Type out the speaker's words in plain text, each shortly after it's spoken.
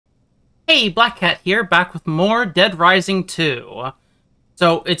Hey, Black Cat here, back with more Dead Rising 2.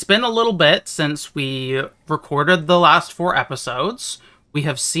 So, it's been a little bit since we recorded the last 4 episodes. We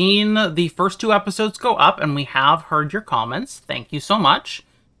have seen the first 2 episodes go up, and we have heard your comments. Thank you so much.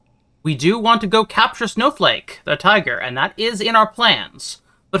 We do want to go capture Snowflake, the tiger, and that is in our plans.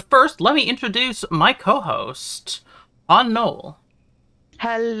 But first, let me introduce my co-host, Han Knoll.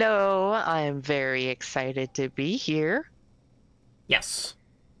 Hello, I am very excited to be here. Yes.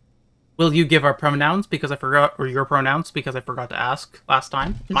 Will you give our pronouns because I forgot, or your pronouns because I forgot to ask last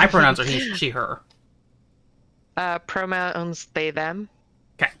time? My pronouns are he, she, her. Pronouns they, them.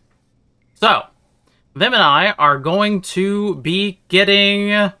 Okay. So, them and I are going to be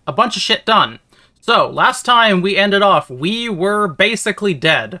getting a bunch of shit done. So, last time we ended off, we were basically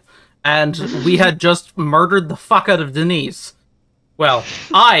dead. And we had just murdered the fuck out of Denise. Well,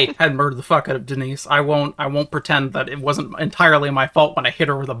 I had murdered the fuck out of Denise. I won't pretend that it wasn't entirely my fault when I hit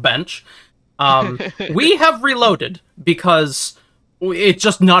her with a bench. We have reloaded because it's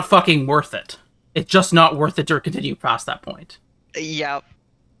just not fucking worth it. It's just not worth it to continue past that point. Yep,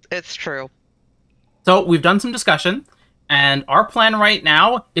 it's true. So we've done some discussion, and our plan right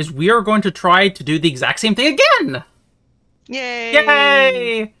now is we are going to try to do the exact same thing again! Yay!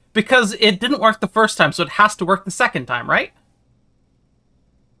 Yay! Because it didn't work the first time, so it has to work the second time, right?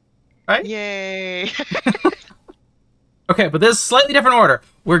 Right? Yay! Okay, but this is slightly different order.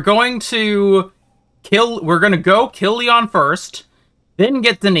 We're going to go kill Leon first, then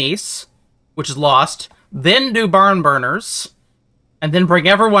get Denise, which is lost, then do barn burners, and then bring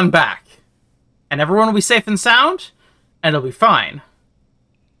everyone back. And everyone will be safe and sound, and it'll be fine.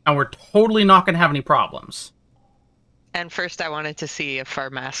 And we're totally not going to have any problems. And first I wanted to see if our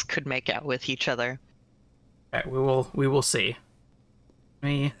masks could make out with each other. Okay, we will see.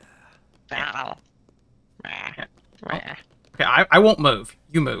 Me. Ow. Okay, I won't move.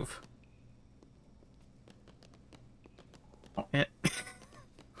 You move. Oh,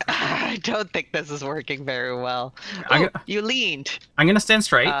 I don't think this is working very well. You leaned. I'm gonna stand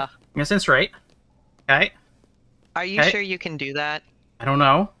straight. I'm gonna stand straight. Okay. Are you sure you can do that? I don't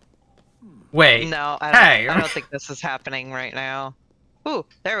know. Wait. No, I don't think this is happening right now. Ooh,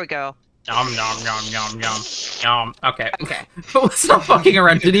 there we go. Yum, yum, yum, yum, yum, yum. Okay. Okay. Let's stop fucking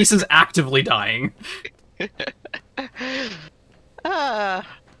around. Denise is actively dying. It's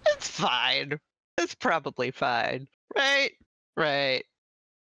fine. It's probably fine. Right? Right.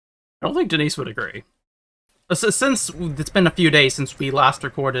 I don't think Denise would agree. Since it's been a few days since we last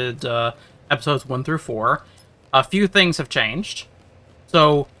recorded episodes 1 through 4, a few things have changed.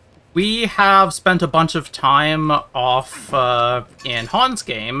 So, we have spent a bunch of time off in Han's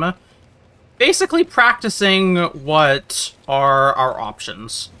game, basically practicing what are our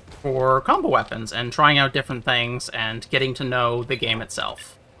options for combo weapons and trying out different things and getting to know the game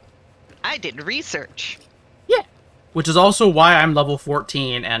itself. I did research. Yeah. Which is also why I'm level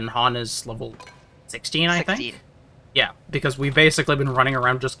 14 and Han is level 16, I think? Yeah, because we've basically been running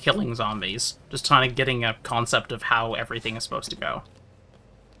around just killing zombies. Just trying to getting a concept of how everything is supposed to go.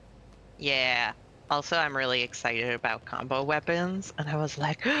 Yeah. Also, I'm really excited about combo weapons, and I was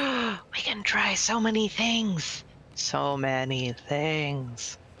like, oh, we can try so many things. So many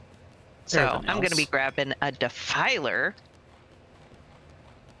things. So, I'm going to be grabbing a Defiler.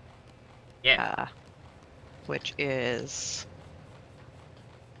 Yeah. Which is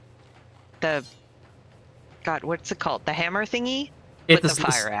the... God, what's it called? The hammer thingy? It's with the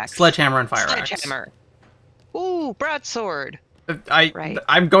fire axe. Sledgehammer and fire axe. Sledgehammer. Ooh, broadsword.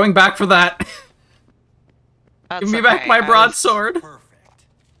 I'm going back for that. That's Give me back my broadsword. Perfect.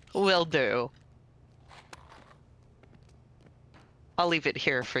 Will do. I'll leave it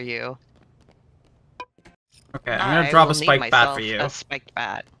here for you. Okay, I'm gonna drop a spiked bat for you. A spiked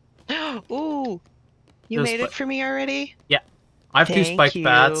bat. Ooh, you made it for me already? Yeah, I have 2 spiked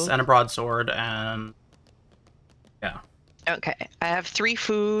bats you. and a broadsword, and yeah. Okay, I have 3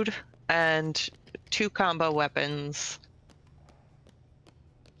 food and 2 combo weapons.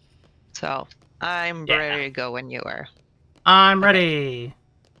 So I'm ready to go when you are. I'm ready.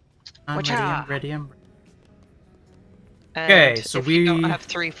 I'm Watch ready. out. I'm ready. I'm ready. And Okay, so if we you don't have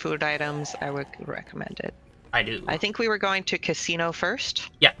 3 food items, I would recommend it. I do. I think we were going to casino first.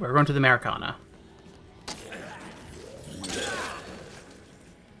 Yeah, we're going to the Americana.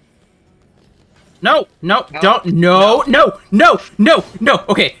 No, no, No, don't, no, no, no, no, no.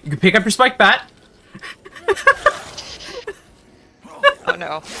 Okay, you can pick up your spiked bat. Oh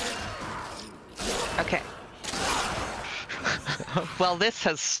no. Okay. Well, this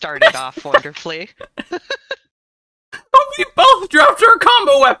has started off wonderfully. Oh, we both dropped our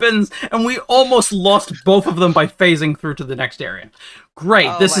combo weapons, and we almost lost both of them by phasing through to the next area.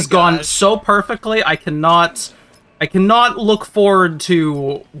 Great, this has gone so perfectly. I cannot look forward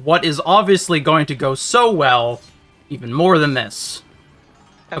to what is obviously going to go so well, even more than this.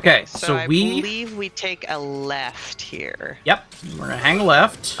 Okay, so I believe we take a left here. Yep, we're gonna hang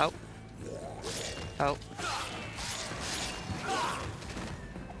left. Oh.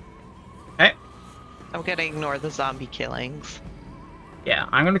 Okay. I'm gonna ignore the zombie killings. Yeah,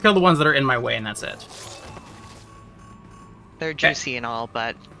 I'm gonna kill the ones that are in my way, and that's it. They're juicy and all,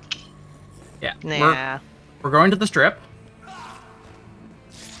 but... Yeah. Nah. We're going to the strip.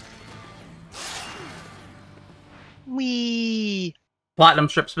 Wee. Platinum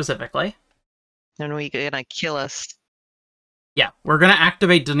strip specifically. And we gonna kill us. Yeah, we're gonna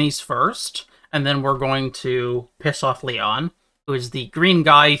activate Denise first, and then we're going to piss off Leon, who is the green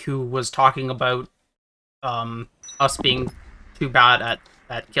guy who was talking about us being too bad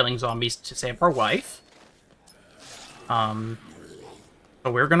at killing zombies to save our wife. So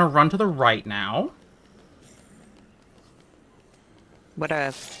we're gonna run to the right now. What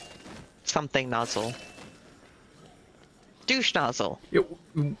a... something nozzle. Douche nozzle.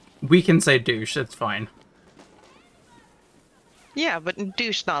 We can say douche, it's fine. Yeah, but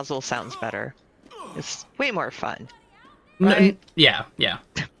douche nozzle sounds better. It's way more fun. Right? Yeah.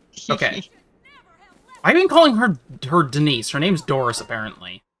 Okay. I've been calling her Denise. Her name's Doris,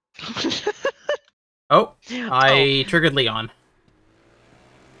 apparently. I triggered Leon.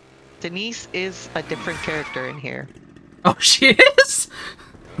 Denise is a different character in here. Oh, she is?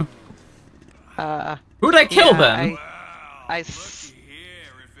 Who'd I kill then? Here, if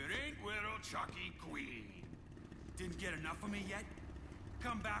it ain't little Chucky Queen. Didn't get enough of me yet?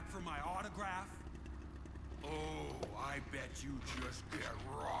 Come back for my autograph? Oh, I bet you just get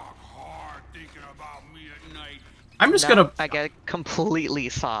rock hard thinking about me at night. I'm just gonna... I get completely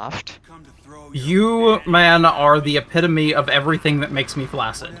soft. You, man, are the epitome of everything that makes me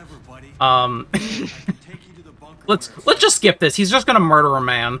flaccid. Let's just skip this. He's just gonna murder a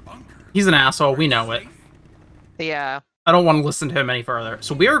man. He's an asshole, we know it. Yeah. I don't want to listen to him any further.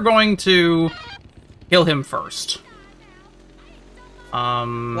 So we are going to kill him first.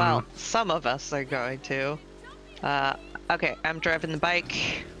 Well, some of us are going to. Okay, I'm driving the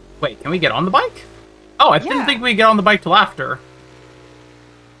bike. Wait, can we get on the bike? Oh, I didn't think we could get on the bike till after.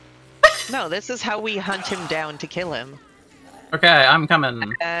 No, this is how we hunt him down to kill him. Okay, I'm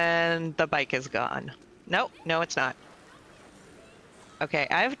coming. And the bike is gone. Nope, no it's not. Okay,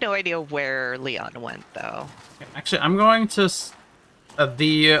 I have no idea where Leon went, though. Actually, I'm going to...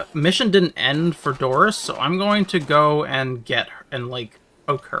 the mission didn't end for Doris, so I'm going to go and get her, and, like,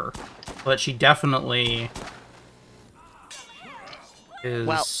 poke her. So that she definitely... is...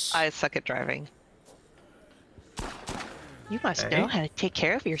 Well, I suck at driving. You must know how to take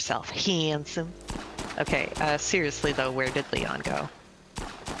care of yourself, handsome. Okay, seriously, though, where did Leon go?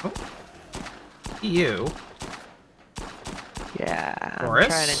 Oh. You... Yeah, Doris? I'm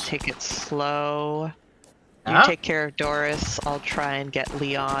trying to take it slow. You take care of Doris. I'll try and get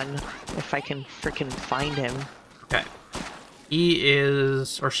Leon if I can frickin' find him. Okay. He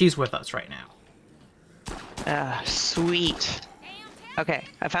is... or she's with us right now. Sweet. Okay,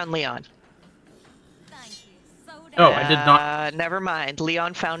 I found Leon. Oh, I did not... never mind.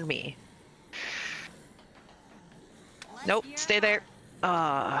 Leon found me. Nope, stay there.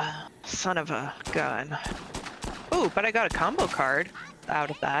 Son of a gun. Ooh, but I got a combo card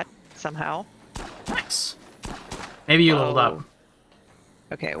out of that, somehow. Nice. Maybe you leveled up.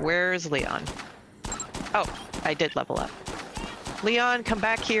 Okay, where's Leon? Oh, I did level up. Leon, come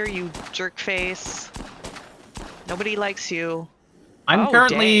back here, you jerk face. Nobody likes you. I'm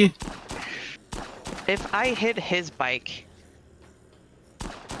currently... Dang. If I hit his bike...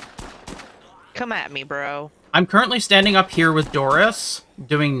 Come at me, bro. I'm currently standing up here with Doris,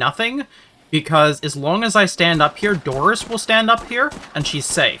 doing nothing, because as long as I stand up here, Doris will stand up here, and she's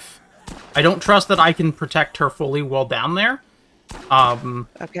safe. I don't trust that I can protect her fully while down there.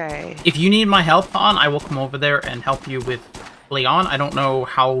 Okay. If you need my help, Han, I will come over there and help you with Leon. I don't know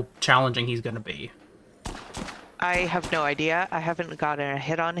how challenging he's going to be. I have no idea. I haven't gotten a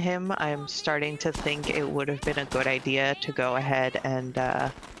hit on him. I'm starting to think it would have been a good idea to go ahead and,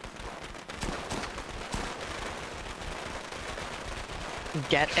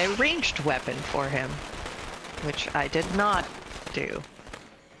 get a ranged weapon for him, which I did not do.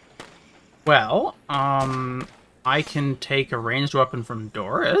 Well, I can take a ranged weapon from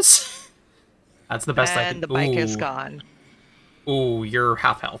Doris. That's the best I can... And the bike is gone. Ooh, you're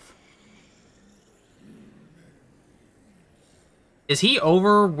half health. Is he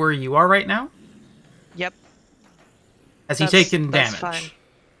over where you are right now? Yep. Has he taken That's damage? fine.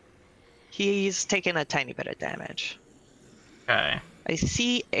 He's taken a tiny bit of damage. Okay. I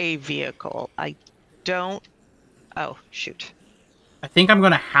see a vehicle. I don't... Oh, shoot. I think I'm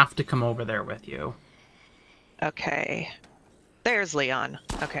gonna have to come over there with you. Okay. There's Leon.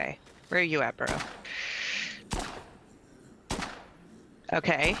 Okay. Where are you at, bro?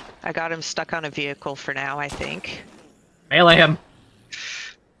 Okay. I got him stuck on a vehicle for now, I think. Melee him.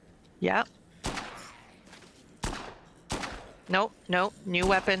 Yep. Nope, nope. New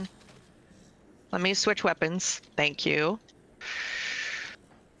weapon. Let me switch weapons. Thank you.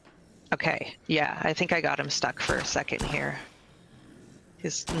 Okay. Yeah, I think I got him stuck for a second here.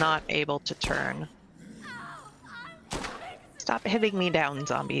 He's not able to turn. Stop hitting me down,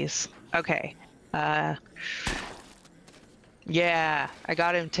 zombies. Okay. Yeah, I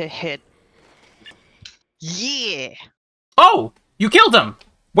got him to hit. Yeah! Oh! You killed him!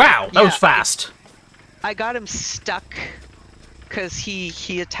 Wow, that was Yeah, fast. I got him stuck because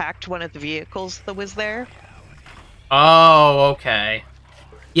he attacked one of the vehicles that was there. Oh, okay.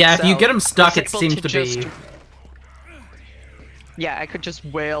 Yeah, if you So, get him stuck, I it was able seems to to just- be... Yeah, I could just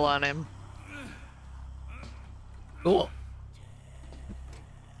wail on him. Cool.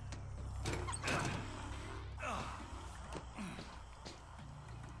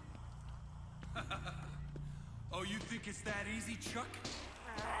 Oh, you think it's that easy, Chuck?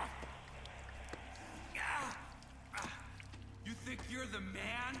 You think you're the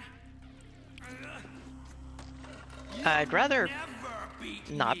man? I'd rather Never beat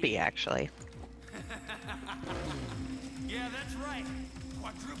not me. be, actually. Yeah, that's right.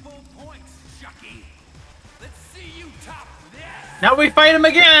 Quadruple points, Chucky. Let's see you top this. Now we fight him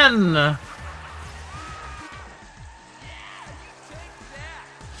again! Take that.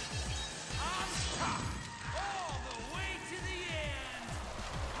 I'm top all the way to the end.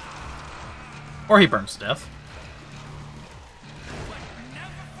 Or he burns to death. But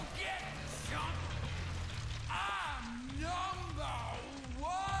never forget, chump. I'm number one.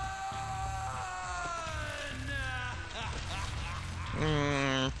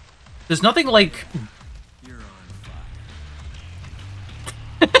 There's nothing like... You're on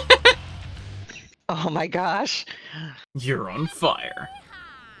Oh my gosh. You're on fire.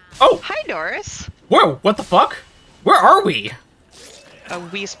 Oh! Hi, Doris. Whoa, what the fuck? Where are we?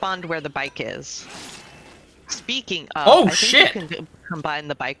 We spawned where the bike is. Speaking of, Oh, I think shit. you can combine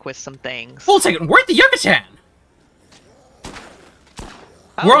the bike with some things. Hold a second, we're at the Yucatan! Oh,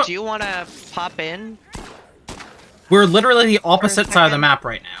 we're- do you want to pop in? We're literally the opposite side of the second. map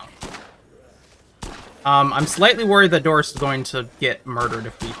right now. I'm slightly worried that Doris is going to get murdered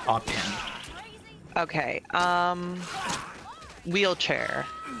if we pop in. Okay, wheelchair.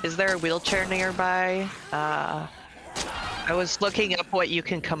 Is there a wheelchair nearby? I was looking up what you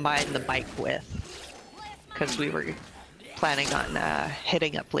can combine the bike with. Because we were planning on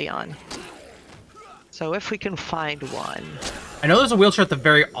hitting up Leon. So if we can find one. I know there's a wheelchair at the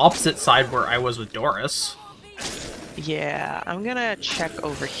very opposite side where I was with Doris. Yeah, I'm gonna check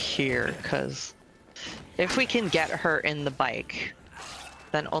over here, because if we can get her in the bike,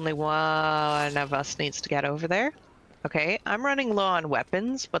 then only one of us needs to get over there. Okay, I'm running low on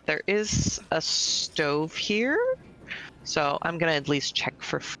weapons, but there is a stove here, so I'm gonna at least check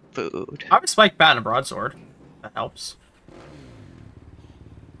for food. I have a spike bat and a broadsword. That helps.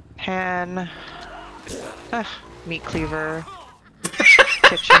 Pan, meat cleaver,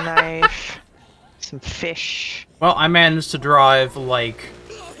 kitchen knife, some fish. Well, I managed to drive, like,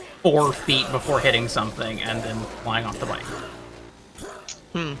 4 feet before hitting something and then flying off the bike.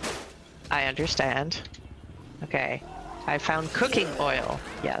 I understand. Okay, I found cooking oil.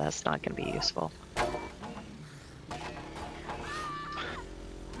 Yeah, that's not gonna be useful.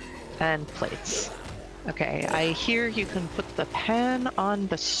 And plates. Okay, I hear you can put the pan on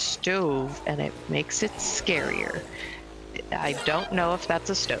the stove and it makes it scarier. I don't know if that's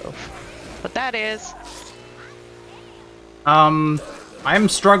a stove, but that is. I'm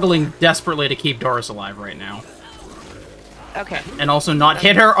struggling desperately to keep Doris alive right now. Okay, And also not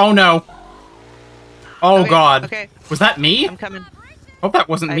hit her. Oh no. Oh Okay, god. okay. Was that me? I'm coming. Hope that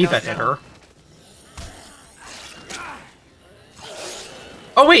wasn't I me don't that hit know. her.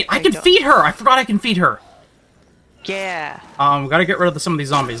 Oh wait, I can don't- feed her! I forgot I can feed her. Yeah, Gotta get rid of some of these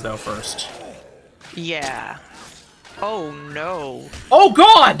zombies though first. yeah. Oh no. Oh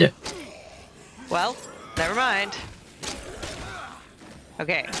god! Well, never mind.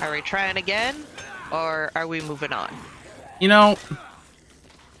 Okay, are we trying again? Or are we moving on? You know,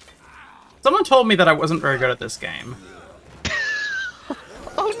 someone told me that I wasn't very good at this game.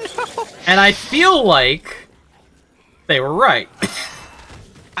 Oh no! And I feel like they were right.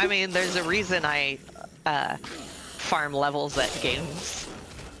 I mean, there's a reason I farm levels at games.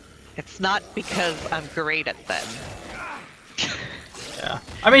 It's not because I'm great at them. Yeah.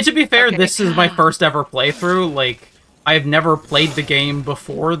 I mean, to be fair, Okay. this is my first ever playthrough. Like, I've never played the game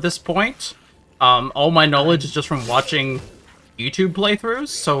before this point. All my knowledge is just from watching YouTube playthroughs,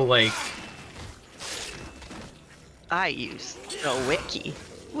 so, like... I use the wiki.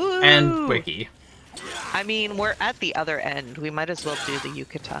 Woo! And wiki. I mean, we're at the other end. We might as well do the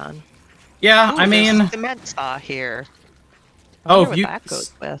Yucatan. Yeah, Ooh, I mean... there's cement saw here. Oh, What that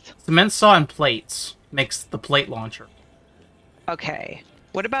goes with. Cement saw and plates makes the plate launcher. Okay.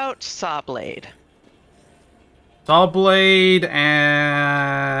 What about saw blade? Saw blade and...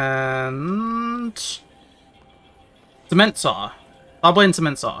 cement saw. Saw blade and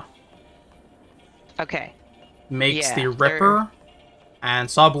cement saw. Okay. Makes Yeah, the ripper, and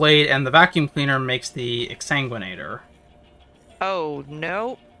saw blade and the vacuum cleaner makes the exsanguinator. Oh,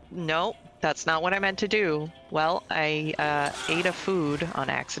 no. No, that's not what I meant to do. Well, I ate a food on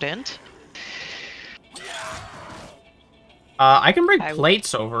accident. I can bring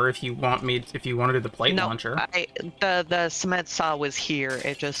plates over if you want me. If you want to do the plate launcher. The cement saw was here.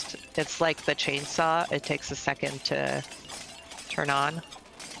 It's like the chainsaw. It takes a second to turn on.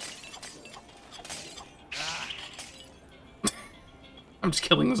 I'm just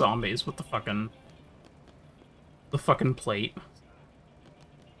killing zombies with the fucking plate.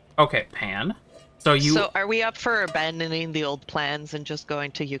 Okay, pan. So are we up for abandoning the old plans and just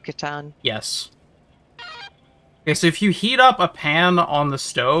going to Yucatan? Yes. Okay, so if you heat up a pan on the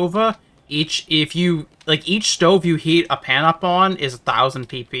stove, each stove you heat a pan up on is 1,000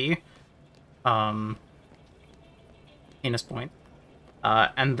 PP. Penis point.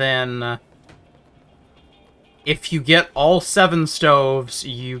 And then if you get all 7 stoves,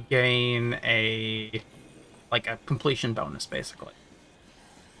 you gain a completion bonus, basically.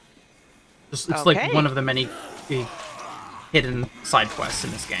 It's Okay. like one of the many hidden side quests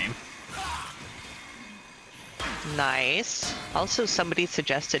in this game. Nice. Also, somebody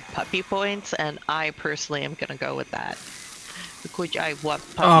suggested puppy points, and I personally am gonna go with that. Because I want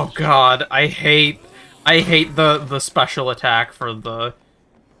puppy. Oh god, I hate the special attack for the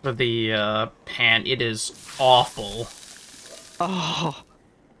pan. It is awful. Oh.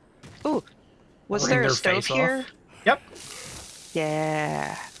 Ooh. Was Burning there a their stove face off. here? Yep.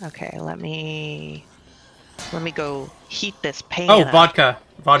 Yeah. Okay, let me go heat this pan Oh, up. vodka.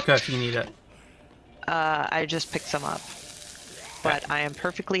 Vodka if you need it. I just picked some up. But I am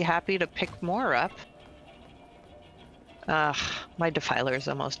perfectly happy to pick more up. My defiler's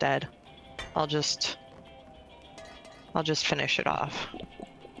almost dead. I'll just finish it off.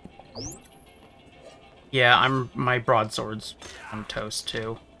 Yeah, my broadsword's on toast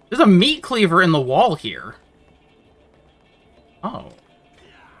too. There's a meat cleaver in the wall here. Oh.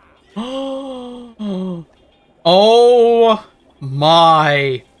 Oh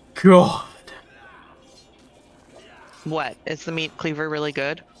my god. What? Is the meat cleaver really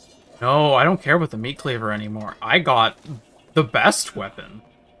good? No, I don't care about the meat cleaver anymore. I got the best weapon.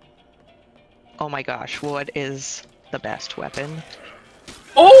 Oh my gosh, what is the best weapon?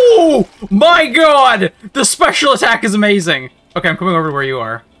 Oh my god! The special attack is amazing! Okay, I'm coming over to where you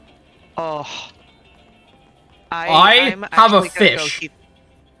are. Oh. I have a fish.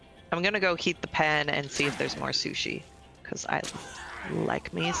 I'm gonna go heat the pan and see if there's more sushi. Because I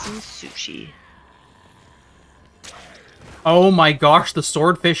like me some sushi. Oh my gosh, the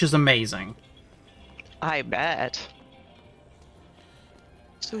swordfish is amazing. I bet.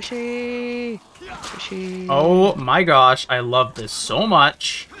 Sushi! Sushi! Oh my gosh, I love this so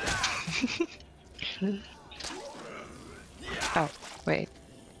much. Oh, wait.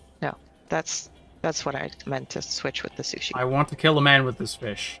 No, that's what I meant to switch with the sushi. I want to kill a man with this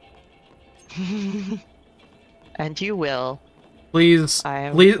fish. And you will. Please, I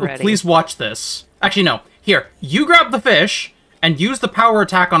am please, ready. please watch this. Actually, no. Here, you grab the fish and use the power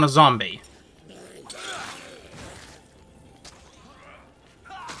attack on a zombie.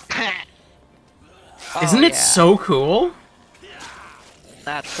 Isn't it so cool?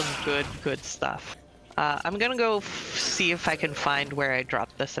 That's some good stuff. I'm gonna go see if I can find where I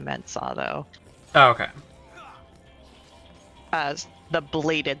dropped the cement saw, though. Oh, okay. The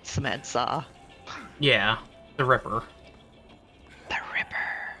bladed cement saw. Yeah, the Ripper. The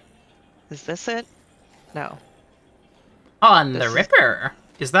Ripper. Is this it? No. On the Ripper.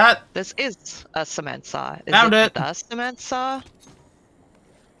 Is that? This is a cement saw. Is Found it. The cement saw?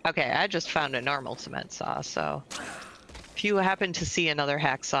 Okay, I just found a normal cement saw, so... If you happen to see another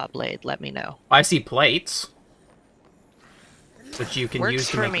hacksaw blade, let me know. I see plates. Which you can Works use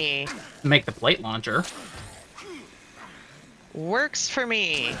for to me. make the plate launcher. Works for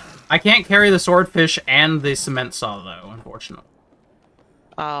me. I can't carry the swordfish and the cement saw, though, unfortunately.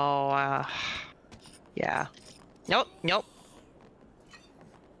 Oh, yeah. Nope, nope.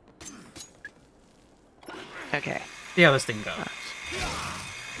 Okay. See how this thing goes.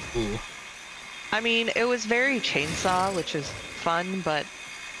 Ooh. I mean, it was very chainsaw, which is fun, but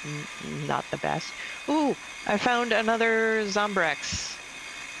not the best. Ooh, I found another Zombrex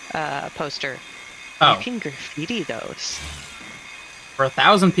poster. Oh. You can graffiti those. For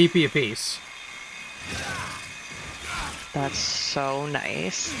 1,000 PP apiece. That's so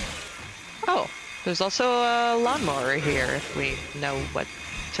nice. Oh, there's also a lawnmower here if we know what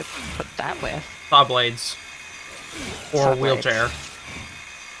to put that with. Saw blades. Or Saw a wheelchair. blades.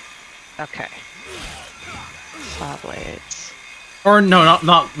 Okay. Saw blades. Or no,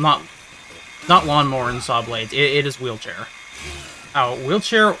 not lawnmower and saw blades. It is wheelchair. Oh,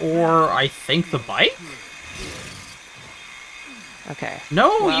 wheelchair or I think the bike? Okay. No,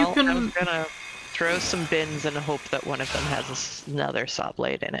 well, you can. I'm gonna throw some bins and hope that one of them has another saw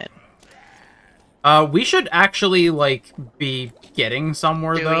blade in it. We should actually like be getting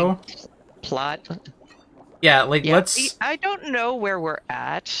somewhere though. Plot. Yeah, like Yeah, let's. I don't know where we're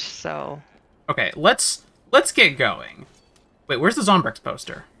at, so. Okay, let's get going. Wait, where's the Zombrex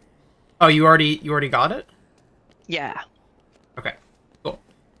poster? Oh, you already got it? Yeah. Okay, cool.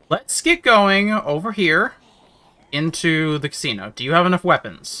 Let's get going over here into the casino. Do you have enough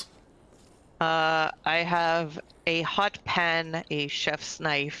weapons? I have a hot pan, a chef's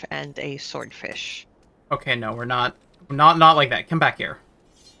knife, and a swordfish. Okay, no, we're not like that. Come back here.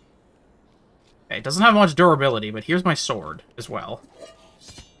 Okay, it doesn't have much durability, but here's my sword as well.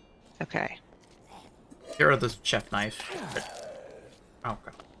 Okay. Here are the chef knife. Oh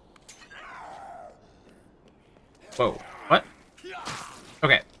god. Whoa. What?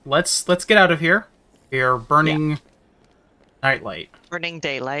 Okay, let's get out of here. We are burning nightlight. Burning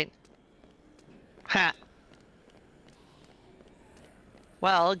daylight. Ha!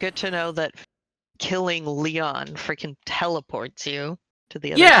 Well, good to know that killing Leon freaking teleports you to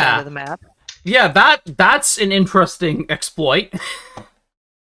the other side of the map. Yeah, that's an interesting exploit.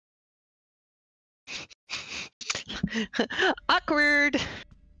 Awkward!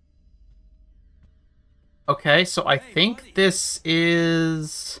 Okay, so I think this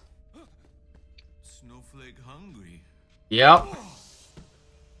is... Snowflake hungry. Yep.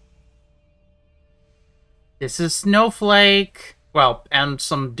 This is Snowflake. Well, and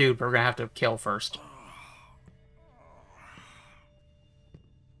some dude we're gonna have to kill first.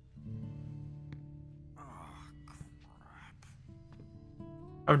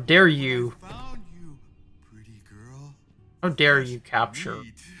 How dare you? Found you, pretty girl. How dare you capture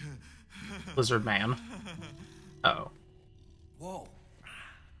Lizard Man? Uh-oh. Whoa.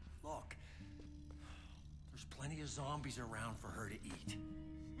 Look. There's plenty of zombies around for her to eat.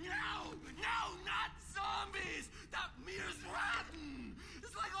 No, not zombies. That meat's rotten.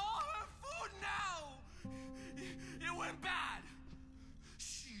 It's like all her food now. It went bad.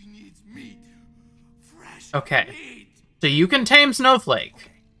 She needs meat. Fresh Okay. meat. So you can tame Snowflake.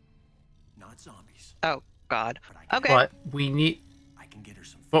 Not zombies. Oh, God. Okay. But we need... I can get her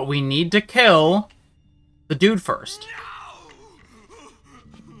some food. But we need to kill the dude first.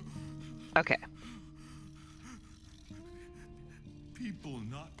 Okay. People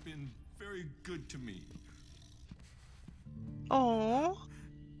not been very good to me. Oh,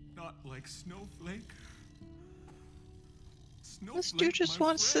 Not like Snowflake. this dude just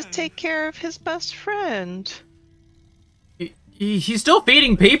wants to take care of his best friend. He's still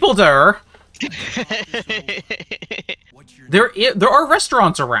feeding people to her. What's your There are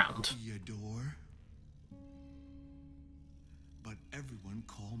restaurants around. Theodore? But everyone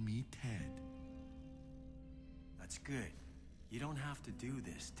call me Ted. That's good. You don't have to do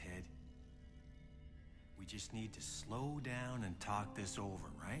this, Ted. We just need to slow down and talk this over,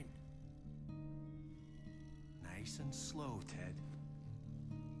 right? Nice and slow, Ted.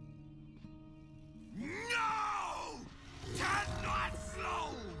 No! Ted not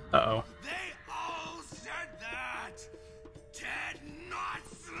slow! Uh-oh. They all said that! Ted not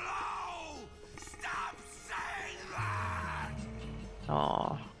slow! Stop saying that!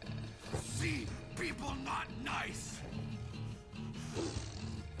 Oh. See, people not nice.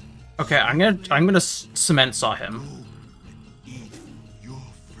 Okay, I'm gonna cement saw him. Eat your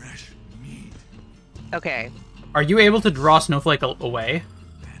fresh meat. Okay. Are you able to draw Snowflake away?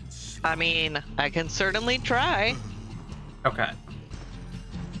 I mean, I can certainly try. Okay.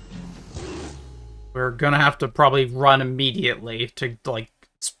 We're gonna have to probably run immediately to, like,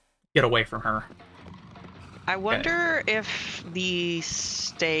 get away from her. I wonder if the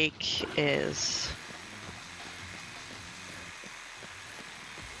steak is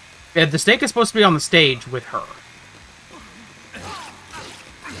Yeah, the steak is supposed to be on the stage with her.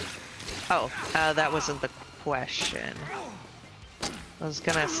 Oh, that wasn't the question. I was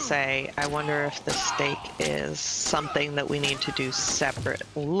gonna say, I wonder if the steak is something that we need to do separate.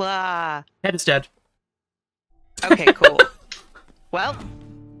 La. Head is dead. Okay, cool. Well,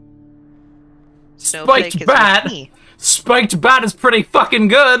 Snowflake Spiked is bat! with me. Spiked bat is pretty fucking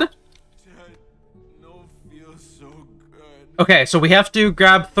good! Dad, no feels so good. Okay, so we have to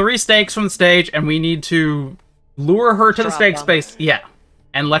grab 3 steaks from the stage, and we need to lure her to the Drop steak them. space. Yeah.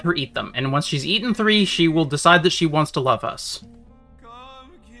 And let her eat them. And once she's eaten 3, she will decide that she wants to love us.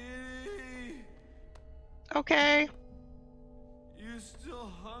 Come, kitty. Okay. You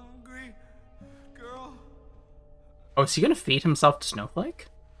still hungry, girl? Oh, is he gonna feed himself to Snowflake?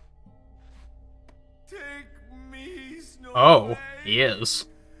 Take me, Snowflake. Oh, he is.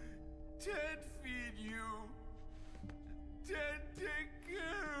 Ted feed you. Ted take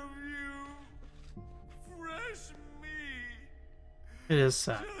care of you. Fresh meat. It is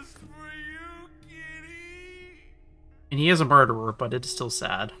sad. Just for you, kitty. And he is a murderer, but it is still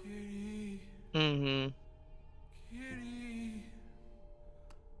sad. Kitty. Mm-hmm. Kitty.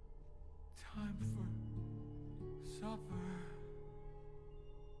 Time for supper.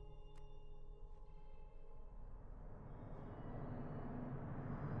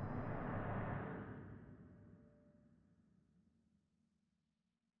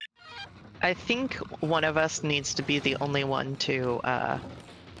 I think one of us needs to be the only one to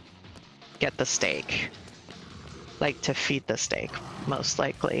get the steak. Like, to feed the steak, most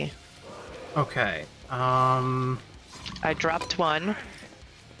likely. Okay, I dropped one.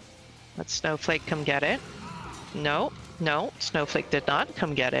 Let Snowflake come get it. No, no, Snowflake did not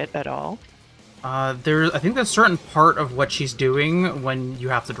come get it at all. I think there's a certain part of what she's doing when you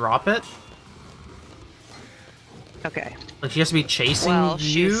have to drop it. Okay. Like, she has to be chasing Well,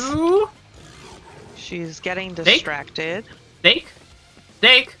 you? She's getting distracted. Steak?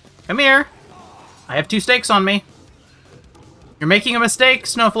 Steak? Come here. I have 2 steaks on me. You're making a mistake,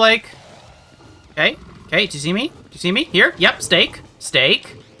 Snowflake. Okay. Okay, do you see me? Do you see me? Here? Yep, steak.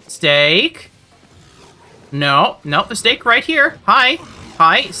 Steak. Steak. No. No, the steak right here. Hi.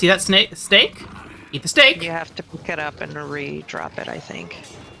 Hi. See that steak? Eat the steak. You have to pick it up and re-drop it, I think.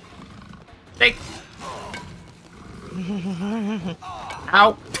 Steak.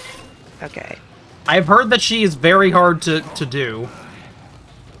 Ow. Okay. I've heard that she is very hard to do.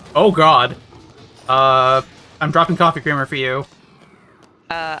 Oh god. I'm dropping coffee creamer for you.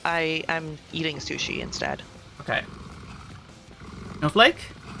 I'm eating sushi instead. Okay. Snowflake?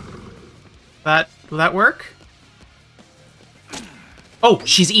 Will that work? Oh,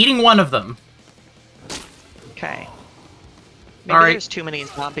 she's eating one of them. Okay. Maybe Alright. there's too many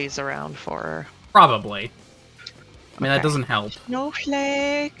zombies around for her. Probably. I mean, that Okay. doesn't help.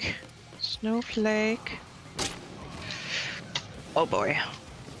 Snowflake. Snowflake. Oh boy.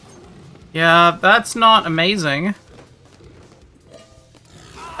 Yeah, that's not amazing.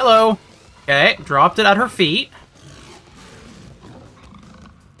 Hello. Okay, dropped it at her feet.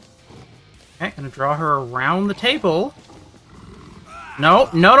 Okay, gonna draw her around the table. No,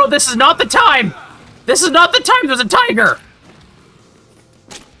 no, no, this is not the time! This is not the time, there's a tiger!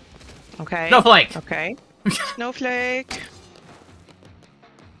 Okay. Snowflake! Okay. Snowflake.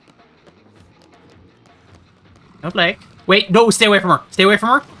 Snowflake. Wait, no, stay away from her. Stay away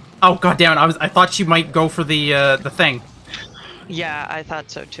from her. Oh god damn it, I thought she might go for the thing. Yeah, I thought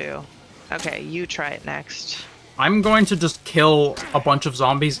so too. Okay, you try it next. I'm going to just kill a bunch of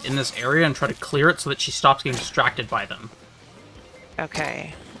zombies in this area and try to clear it so that she stops getting distracted by them.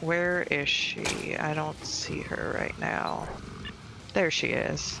 Okay, where is she? I don't see her right now. There she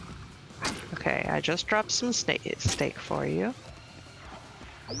is. Okay, I just dropped some steak for you.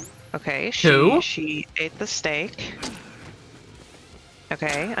 Okay, Two? she ate the steak.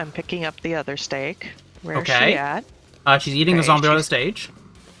 Okay, I'm picking up the other steak. Where's Okay. she at? She's eating the Okay, zombie on the she's- stage.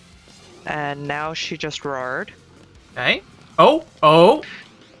 And now she just roared. Okay. Oh, oh. It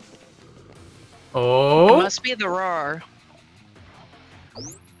Oh. must be the roar.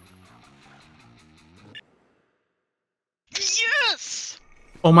 Yes!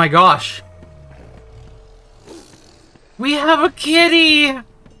 Oh my gosh. We have a kitty!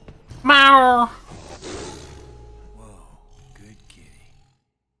 Meow. Whoa, good kitty.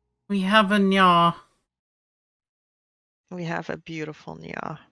 We have a nya. We have a beautiful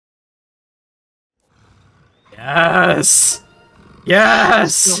Nya. Yes!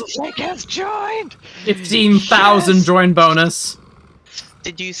 Yes! Snowflake has joined! 15,000 Yes! join bonus.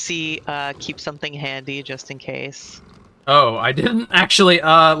 Did you see keep something handy just in case? Oh, I didn't actually.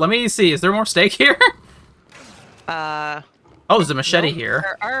 Let me see. Is there more steak here? Uh, Oh, there's a machete Nope, here.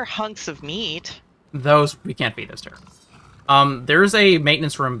 There are hunks of meat. Those we can't feed those to her. There's a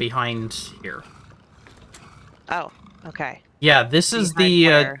maintenance room behind here. Oh, okay. Yeah, this is Behind the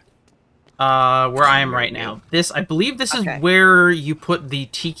where I am Where right are now. you? This, I believe, this Okay. is where you put the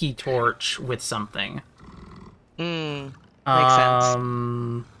tiki torch with something. Makes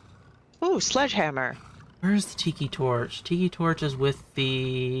sense. Ooh, sledgehammer. Where's the tiki torch? Tiki torch is with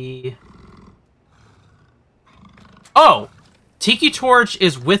the... Oh! Tiki torch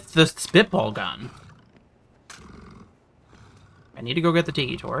is with the spitball gun. I need to go get the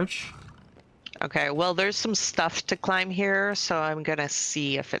tiki torch. Okay, well, there's some stuff to climb here, so I'm gonna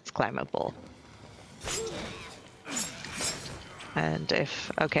see if it's climbable. And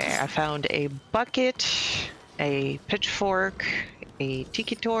if... Okay, I found a bucket, a pitchfork, a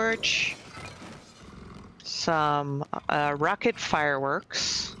tiki torch, some rocket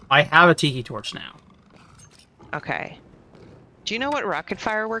fireworks. I have a tiki torch now. Okay. Do you know what rocket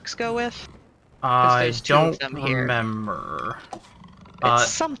fireworks go with? I there's two of don't them here. remember. It's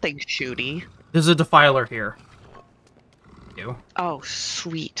something shooty. There's a defiler here. You. Oh,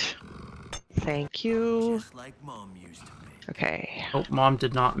 sweet. Thank you. Just like Mom used to make. Okay. Oh, Mom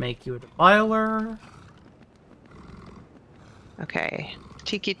did not make you a defiler. Okay.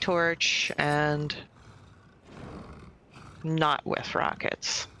 Tiki torch and... Not with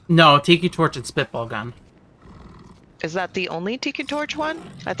rockets. No, tiki torch and spitball gun. Is that the only tiki torch one?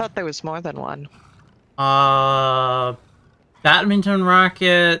 I thought there was more than one. Badminton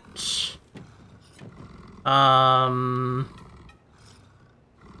racket. I'm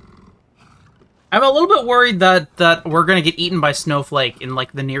a little bit worried that we're gonna get eaten by Snowflake in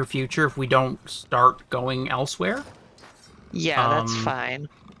like the near future if we don't start going elsewhere. Yeah, that's fine.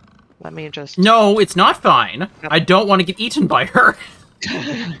 Let me just... No, it's not fine. I don't want to get eaten by her.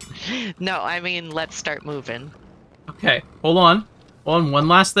 No, I mean, let's start moving. Okay, hold on. Hold on, one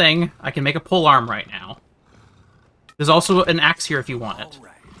last thing. I can make a pole arm right now. There's also an axe here if you want it. All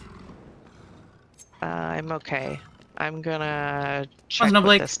right. I'm okay. I'm gonna check what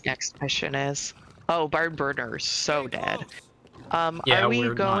Snowflake. this next mission is. Oh, barn burners, so dead. Yeah, are we we're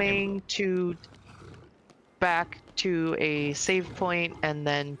not going to back to a save point and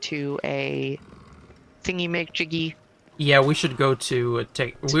then to a thingy make jiggy? Yeah, we should go to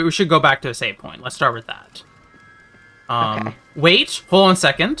we should go back to a save point. Let's start with that. Okay. Wait, hold on a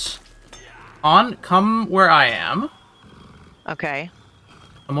second. Come where I am. Okay.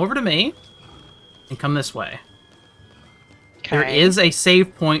 Come over to me. And come this way. Okay. There is a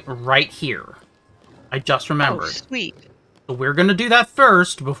save point right here. I just Oh, remembered. sweet. So we're gonna do that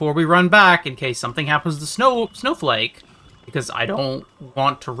first before we run back in case something happens to Snowflake. Because I don't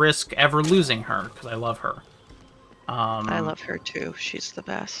want to risk ever losing her, because I love her. I love her too. She's the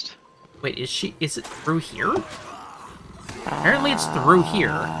best. Wait, is it through here? Apparently it's through here.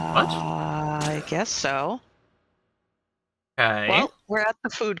 What? I guess so. Okay. Well, we're at the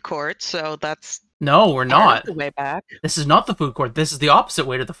food court, so that's No, we're part not. of the way back. This is not the food court. This is the opposite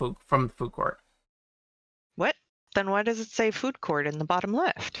way to the from the food court. What? Then why does it say food court in the bottom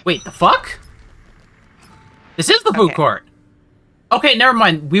left? Wait, the fuck? This is the food Okay. court. Okay, never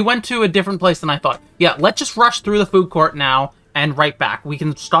mind. We went to a different place than I thought. Yeah, let's just rush through the food court now and right back. We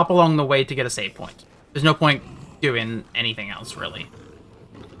can stop along the way to get a save point. There's no point doing anything else, really.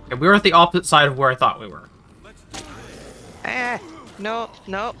 Okay, we were at the opposite side of where I thought we were. No.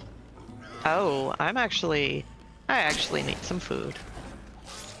 Oh, I actually need some food.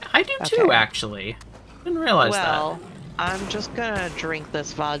 I do too, Okay. actually. Didn't realize Well, I'm just gonna drink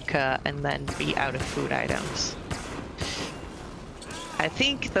this vodka and then be out of food items. I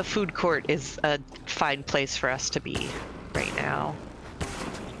think the food court is a fine place for us to be right now.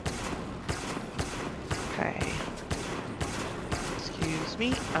 Okay. Excuse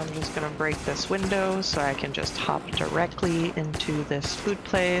me, I'm just gonna break this window so I can just hop directly into this food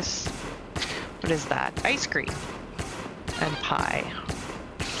place. What is that? Ice cream and pie.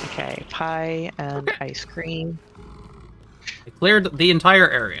 Okay, pie and Okay. ice cream. that. I cleared the entire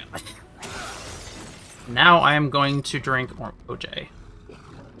area. Now I am going to drink more OJ.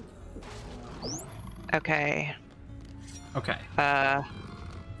 Okay. Okay.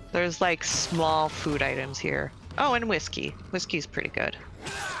 There's like small food items here. Oh, and whiskey. Whiskey's pretty good.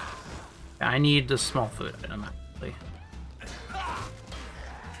 I need the small food item, actually.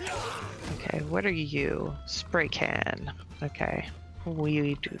 Okay, what are you? Spray can. Okay.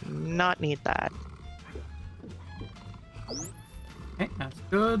 We do not need that. Okay, that's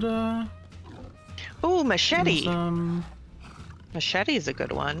good. Ooh, machete! Some... Machete is a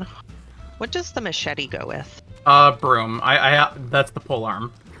good one. What does the machete go with? Broom. That's the pole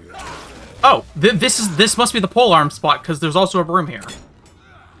arm. Oh, this must be the polearm spot, because there's also a room here.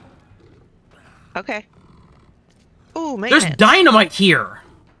 Okay. Ooh, maintenance. There's dynamite here!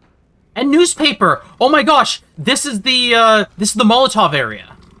 And newspaper! Oh my gosh! This is the Molotov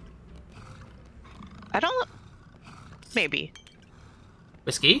area. I don't... Maybe.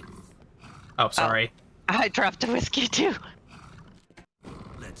 Whiskey? Oh, sorry. Oh, I dropped a whiskey, too.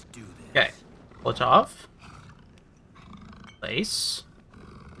 Let's do this. Okay. Molotov. Place.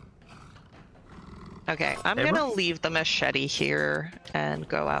 Okay, I'm gonna leave the machete here and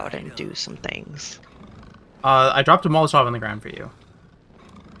go out and do some things. I dropped a Molotov on the ground for you.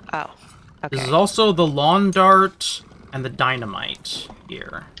 Oh, okay. This is also the lawn dart and the dynamite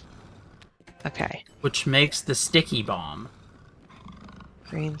here. Okay. Which makes the sticky bomb.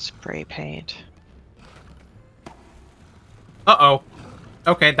 Green spray paint. Uh-oh.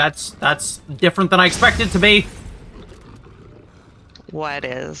 Okay, that's different than I expected it to be. What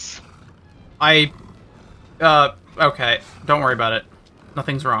is? Okay. Don't worry about it.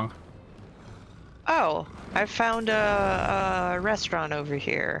 Nothing's wrong. Oh, I found a restaurant over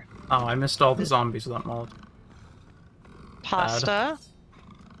here. Oh, I missed all the zombies with that Molotov. Pasta.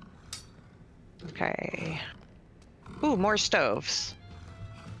 Okay. Ooh, more stoves.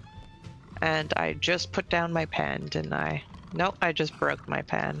 And I just put down my pan, didn't I? Nope, I just broke my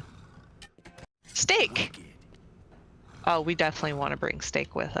pan. Steak! Oh, we definitely want to bring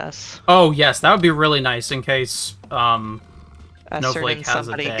steak with us. Oh, yes, that would be really nice in case, A Snowflake certain has a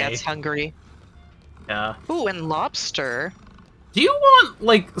somebody day. gets hungry. Yeah. Ooh, and lobster. Do you want,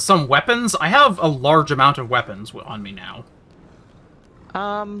 like, some weapons? I have a large amount of weapons on me now.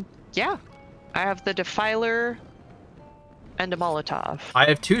 Yeah. I have the Defiler and a Molotov. I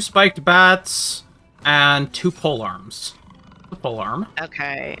have 2 spiked bats and 2 polearms. The polearm.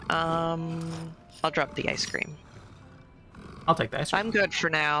 Okay, I'll drop the ice cream. I'll take the ice cream. I'm good for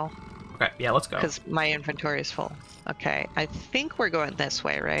now, Okay, yeah, let's go. because my inventory is full. Okay, I think we're going this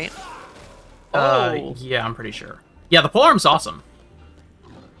way, right? Yeah, I'm pretty sure. Yeah, the polearm's awesome.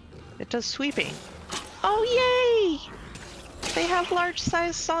 It does sweeping. Oh, yay! They have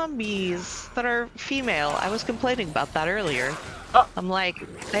large-sized zombies that are female. I was complaining about that earlier. Oh. I'm like,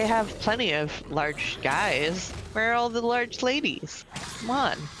 they have plenty of large guys. Where are all the large ladies? Come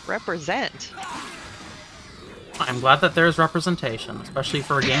on, represent. I'm glad that there's representation, especially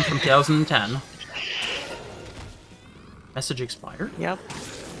for a game from 2010. Message expired? Yep.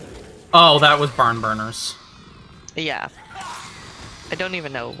 Oh, that was Barn Burners. Yeah. I don't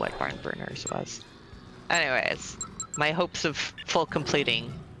even know what Barn Burners was. Anyways, my hopes of full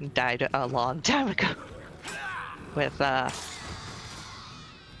completing died a long time ago. With,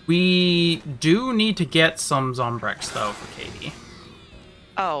 We do need to get some Zombrex, though, for Katie.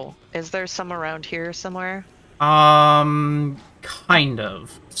 Oh, is there some around here somewhere? Kind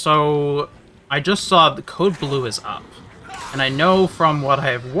of. So, I just saw the Code Blue is up. And I know from what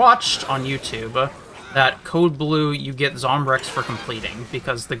I have watched on YouTube that Code Blue you get Zombrex for completing,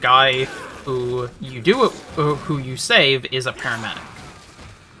 because the guy who you save is a paramedic.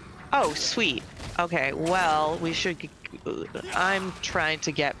 Oh, sweet. Okay, well, we should... I'm trying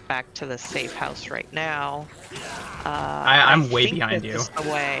to get back to the safe house right now. I'm way think behind this you. is the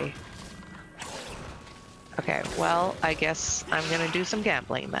way. Okay, well, I guess I'm gonna do some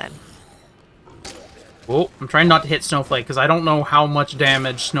gambling then. Oh, I'm trying not to hit Snowflake, because I don't know how much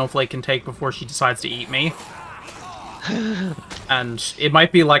damage Snowflake can take before she decides to eat me. And it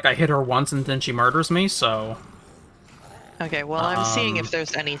might be like I hit her once and then she murders me, so... Okay, well, I'm seeing if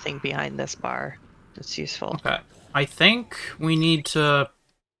there's anything behind this bar that's useful. Okay. I think we need to...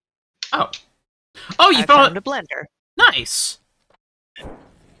 Oh. Oh, you I found found a blender. Nice!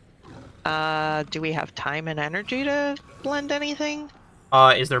 Do we have time and energy to blend anything?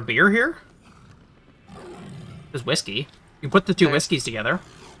 Is there beer here? There's whiskey. You put the 2 whiskeys together.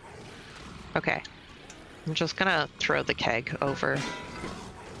 Okay. I'm just gonna throw the keg over.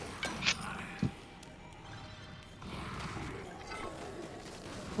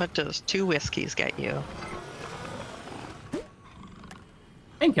 What does 2 whiskeys get you?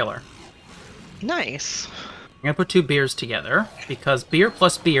 Painkiller. Nice. I'm gonna put 2 beers together, because beer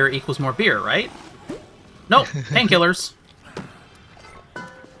plus beer equals more beer, right? Nope, painkillers.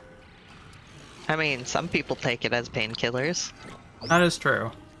 I mean, some people take it as painkillers. That is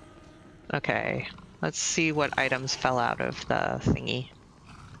true. Okay, let's see what items fell out of the thingy.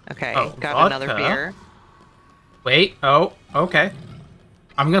 Okay, Oh, got vodka. another beer. Wait, oh, okay.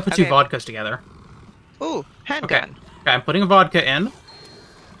 I'm gonna put 2 Okay. vodkas together. Ooh, Okay. handgun. Okay, I'm putting a vodka in.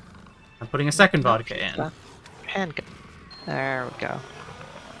 I'm putting a second vodka in. Handgun. There we go.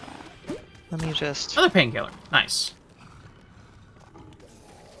 Let me just... Another painkiller. Nice.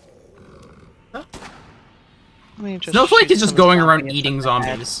 Let me just Snowflake shoot is just some going around zombies eating in the head.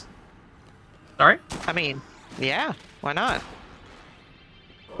 zombies. Sorry? I mean, yeah, why not?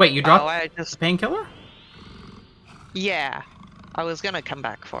 Wait, you dropped I the just... painkiller? Yeah. I was gonna come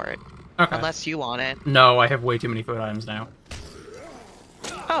back for it. Okay. Unless you want it. No, I have way too many food items now.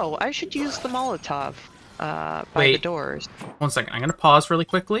 Oh, I should use the Molotov by the Wait. doors. 1 second. I'm gonna pause really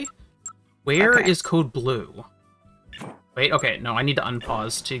quickly. Where Okay. is code blue? Wait, okay. No, I need to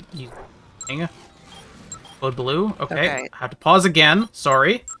unpause to use thing. Code blue? Okay. Okay. I have to pause again.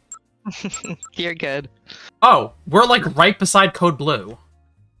 Sorry. You're good. Oh, we're like right beside code blue.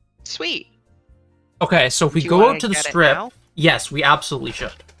 Sweet. Okay, so if we Do you go wanna out to the get it strip, now? yes, we absolutely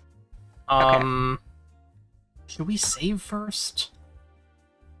should. Should we save first?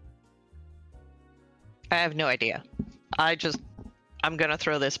 I have no idea. I'm gonna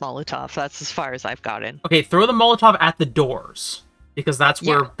throw this Molotov. That's as far as I've gotten. Okay, throw the Molotov at the doors because that's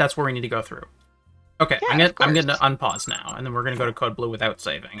Yeah. where we need to go through. Okay, Yeah, I'm of gonna course. unpause now, and then we're gonna go to code blue without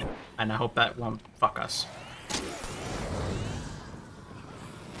saving, and I hope that won't fuck us.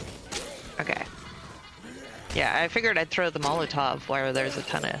 Okay. Yeah, I figured I'd throw the Molotov where there's a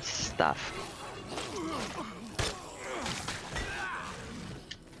ton of stuff.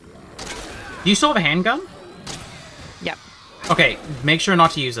 Do you still have a handgun? Yep. Okay, make sure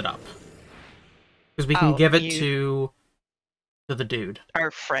not to use it up, because we can Oh, give it you- to the dude.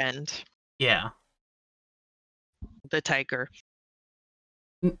 Our friend, Yeah. the tiger.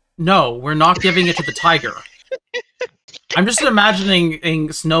 No, we're not giving it to the tiger. I'm just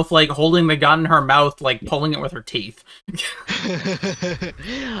imagining Snowflake holding the gun in her mouth, like pulling it with her teeth.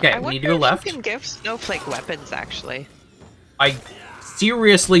 Okay, we need to go left. You can give Snowflake weapons, actually. I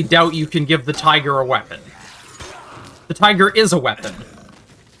seriously doubt you can give the tiger a weapon. The tiger is a weapon.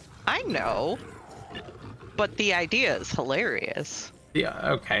 I know, but the idea is hilarious.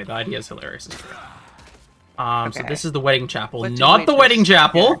 Yeah, okay, the idea is hilarious. It's true. So Okay. this is the wedding chapel, What did not we the just wedding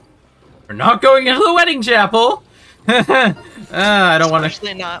chapel. hear? We're not going into the wedding chapel. I don't want to.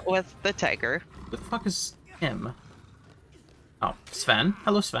 Especially not with the tiger. Who the fuck is him? Oh, Sven.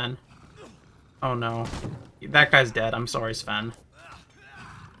 Hello, Sven. Oh no, that guy's dead. I'm sorry, Sven.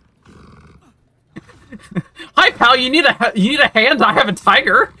 Hi, pal. You need a hand? I have a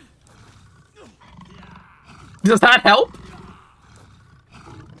tiger. Does that help?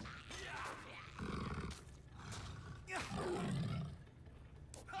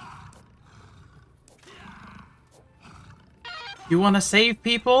 You want to save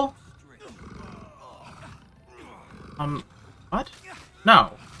people? What?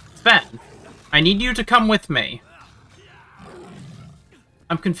 No. Sven, I need you to come with me.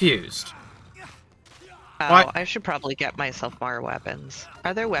 I'm confused. Oh, What? I should probably get myself more weapons.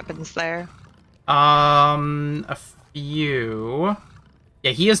 Are there weapons there? A few.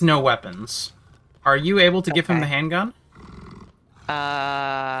 Yeah, he has no weapons. Are you able to give him Okay. the handgun?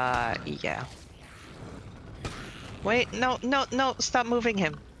 Yeah. Wait, no, stop moving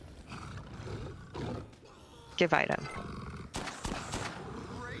him. Give item.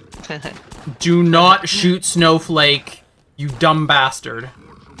 Do not shoot Snowflake, you dumb bastard.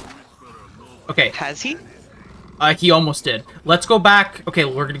 Okay, Has he? he almost did. Let's go back. Okay,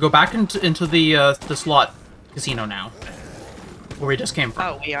 we're gonna go back into the slot casino now, where we just came from.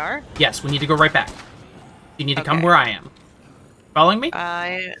 Oh, we are? Yes, we need to go right back. You need to come Okay. where I am. Following me?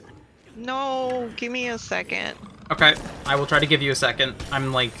 No, give me a second. Okay, I will try to give you a second.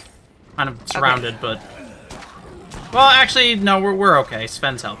 I'm like kind of surrounded, but well, actually, no, we're okay.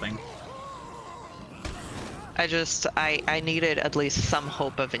 Sven's helping. I needed at least some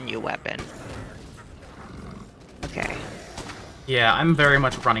hope of a new weapon. Okay. Yeah, I'm very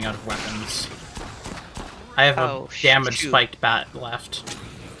much running out of weapons. I have a damaged shoot. spiked bat left.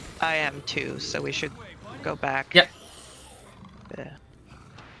 I am too, so we should go back. Yep.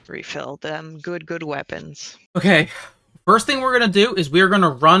 Refill them. Good weapons. Okay, first thing we're gonna do is we're gonna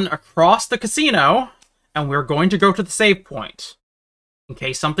run across the casino, and we're going to go to the save point, in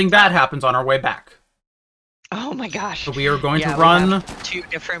case something bad happens on our way back. Oh my gosh. So we are going to we run. have two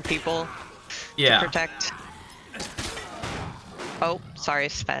different people to protect. Oh, sorry,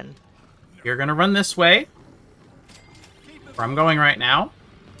 Sven. You're gonna run this way, where I'm going right now.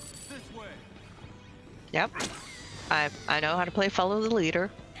 Yep. I know how to play follow the leader.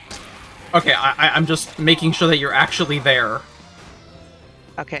 Okay, I'm just making sure that you're actually there.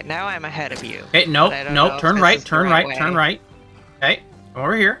 Okay, now I'm ahead of you. Okay, nope, but I don't know nope, if turn this right, is the turn right right, turn way. right. Okay, come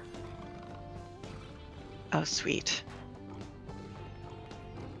over here. Oh, sweet.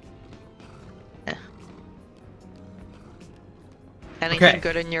 Eh. Anything Okay.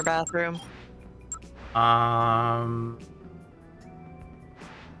 good in your bathroom?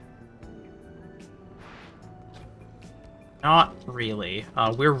 Not really.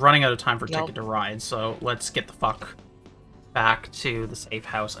 We're running out of time for Nope. Ticket to Ride, so let's get the fuck back to the safe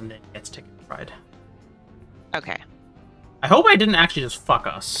house and then get Ticket to Ride. Okay. I hope I didn't actually just fuck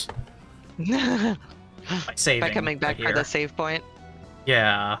us By by saving. coming back for here. the save point.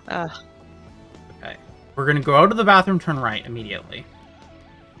 Yeah. Uh, Okay. We're gonna go out of the bathroom, turn right immediately.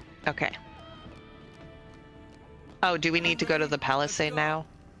 okay. Oh, do we need to go to the Palisade now?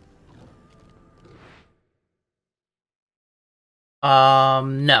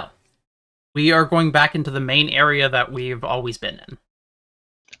 No. We are going back into the main area that we've always been in.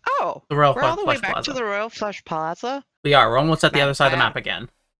 Oh, The Royal we're all the way Flush back Plaza. to the Royal Flush Plaza? We are. We're almost at the Man, other side of the I map again.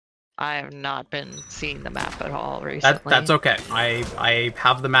 I have not been seeing the map at all recently. That's okay. I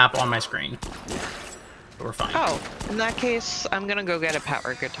have the map on my screen. So we're fine. Oh, in that case, I'm gonna go get a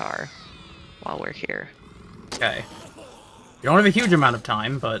power guitar while we're here. Okay. We don't have a huge amount of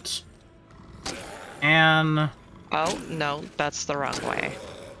time, but... And... Oh, no, that's the wrong way.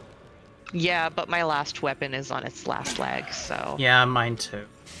 Yeah, but my last weapon is on its last leg, so... Yeah, mine too.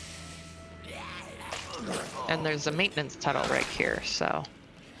 And there's a maintenance tunnel right here, so...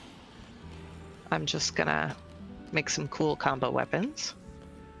 I'm just gonna make some cool combo weapons.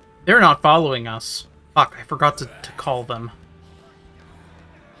 They're not following us. Fuck, I forgot to call them.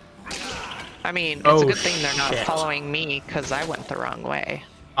 I mean, it's Oh, a good thing they're not shit. following me, because I went the wrong way.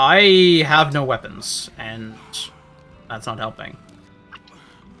 I have no weapons, and that's not helping.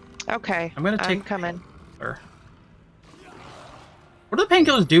 Okay, I'm gonna take... coming. Or... What do the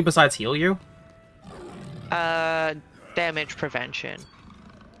painkillers do besides heal you? Damage prevention.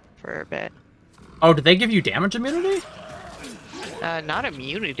 For a bit. Oh, did they give you damage immunity? Not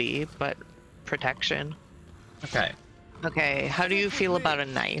immunity, but protection. Okay. Okay, how do you feel about a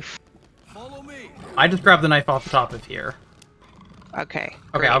knife? Follow me. I just grabbed the knife off the top of here. Okay.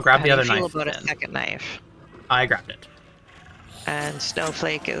 Okay, I'll grab How the do other you feel knife about a then. second knife? I grabbed it. And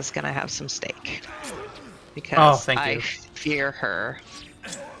Snowflake is gonna have some steak. Because Oh, thank I you. fear her.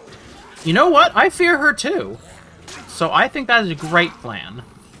 You know what? I fear her too. So I think that is a great plan.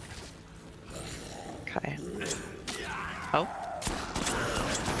 Okay. Oh.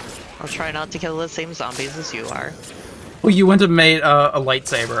 I'll try not to kill the same zombies as you are. Oh, you went and made a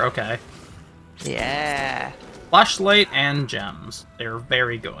lightsaber. Okay. Yeah. Flashlight and gems. They're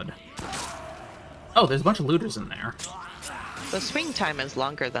very good. Oh, there's a bunch of looters in there. The swing time is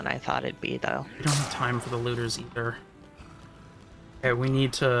longer than I thought it'd be, though. We don't have time for the looters either. Okay, we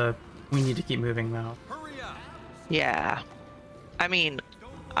need to keep moving though. Hurry up. Yeah. I mean,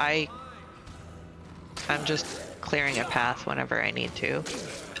 I'm just clearing a path whenever I need to.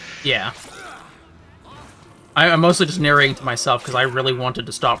 Yeah. I'm mostly just narrating to myself because I really wanted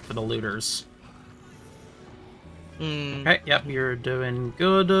to stop for the looters. Mm, Okay, yep, you're doing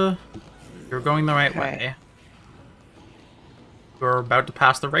good. You're going the right Okay. way. You're about to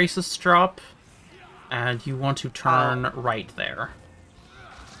pass the racist drop, and you want to turn right there.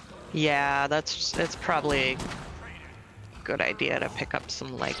 yeah, it's probably a good idea to pick up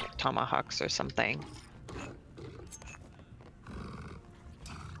some, like, tomahawks or something.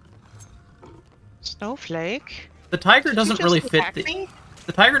 Snowflake? The tiger Did you doesn't just really fit attack the me?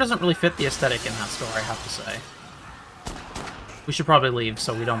 the tiger doesn't really fit the aesthetic in that store, I have to say. We should probably leave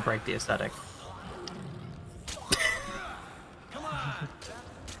so we don't break the aesthetic.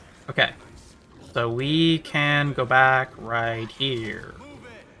 Okay. So we can go back right here.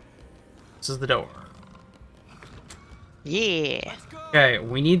 This is the door. Yeah. Okay,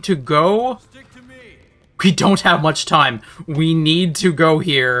 we need to go. Stick to me. We don't have much time. We need to go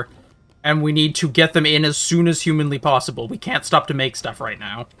here, and we need to get them in as soon as humanly possible. We can't stop to make stuff right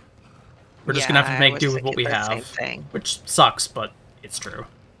now. We're just gonna have to I make was do with what we thinking the same have. thing. Which sucks, but it's true.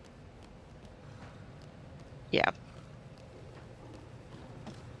 Yeah.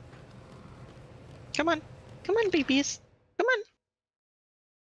 Come on. Come on, babies. Come on.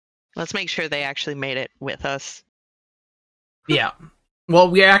 Let's make sure they actually made it with us. Yeah. Well,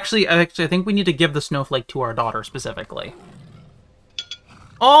 we actually, I think we need to give the snowflake to our daughter specifically.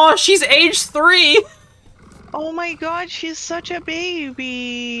 Oh, she's age 3! Oh my god, she's such a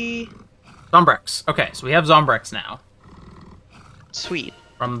baby. Zombrex. Okay, so we have Zombrex now. Sweet.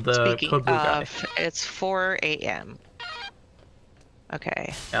 From the Speaking Code Blue guy. of, it's 4 a.m.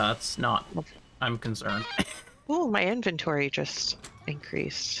 Okay. Yeah, that's not... I'm concerned. Ooh, my inventory just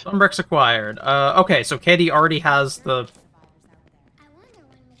increased. Zombrex acquired. Okay, so Katie already has the...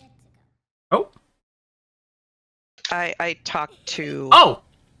 Oh! I talked to... Oh!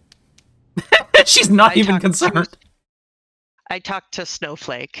 She's not I even talked to- concerned. I talked to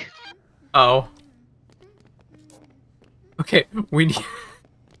Snowflake. Oh. Okay, we need...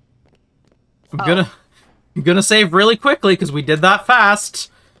 I'm Oh. gonna... I'm gonna save really quickly because we did that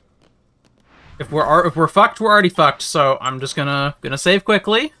fast. If we're fucked, we're already fucked. So I'm just gonna save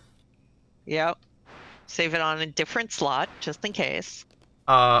quickly. Yep. Save it on a different slot just in case.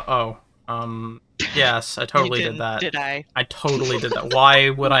 Yes, I totally did that. Did I? I totally did that. Why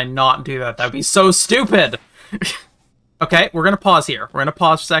would I not do that? That'd be so stupid. Okay, we're gonna pause here. We're gonna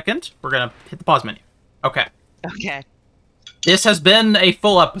pause a second. We're gonna hit the pause menu. Okay. Okay. This has been a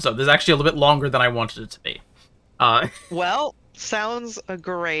full episode. This is actually a little bit longer than I wanted it to be. Well, sounds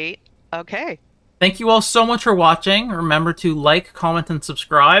great. Okay. Thank you all so much for watching. Remember to like, comment, and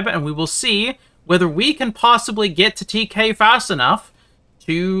subscribe, and we will see whether we can possibly get to TK fast enough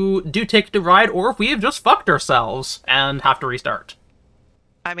to do Ticket to Ride, or if we have just fucked ourselves and have to restart.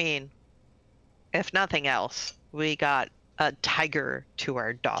 I mean, if nothing else, we got a tiger to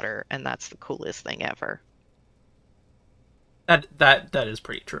our daughter, and that's the coolest thing ever. That is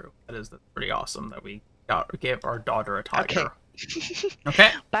pretty true. That's pretty awesome that we gave our daughter a tiger. Okay. Okay.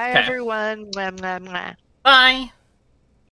 Bye, okay. everyone. Mwah, mwah, mwah. Bye.